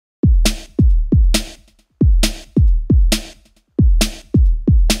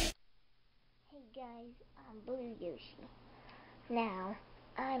guys, I'm Blue Yoshi. Now,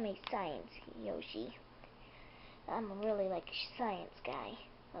 I'm a science Yoshi. I'm really like a science guy,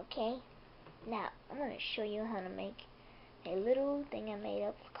 okay? Now, I'm going to show you how to make a little thing I made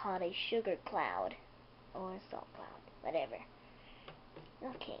up called a sugar cloud, or a salt cloud, whatever.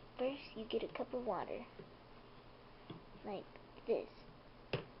 Okay, first you get a cup of water, like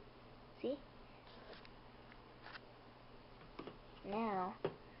this. See? Now,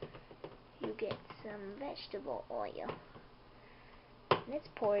 you get some vegetable oil. Let's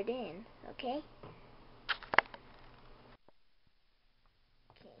pour it in, okay?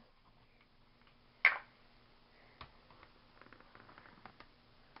 Okay.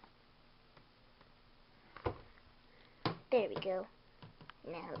 There we go.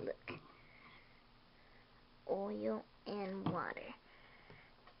 Now look. Oil and water.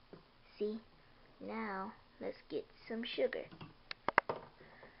 See? Now, let's get some sugar.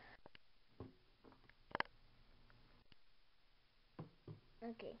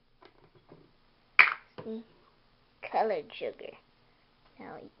 Okay. See? Colored sugar.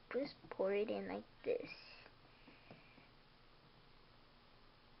 Now, you just pour it in like this.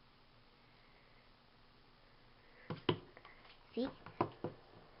 See?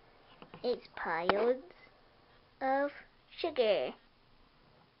 It's piles of sugar.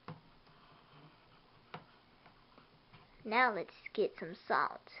 Now let's get some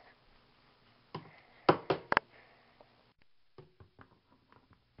salt.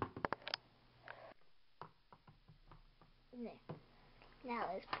 There. Now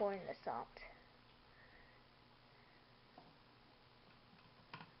let's pour in the salt.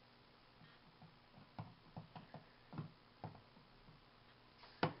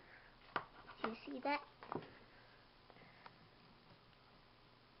 Do you see that?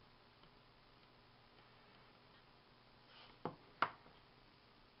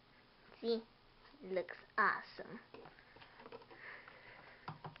 See? It looks awesome.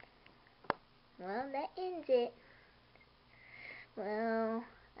 Well, that ends it. Well,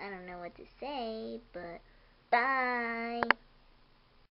 I don't know what to say, but bye.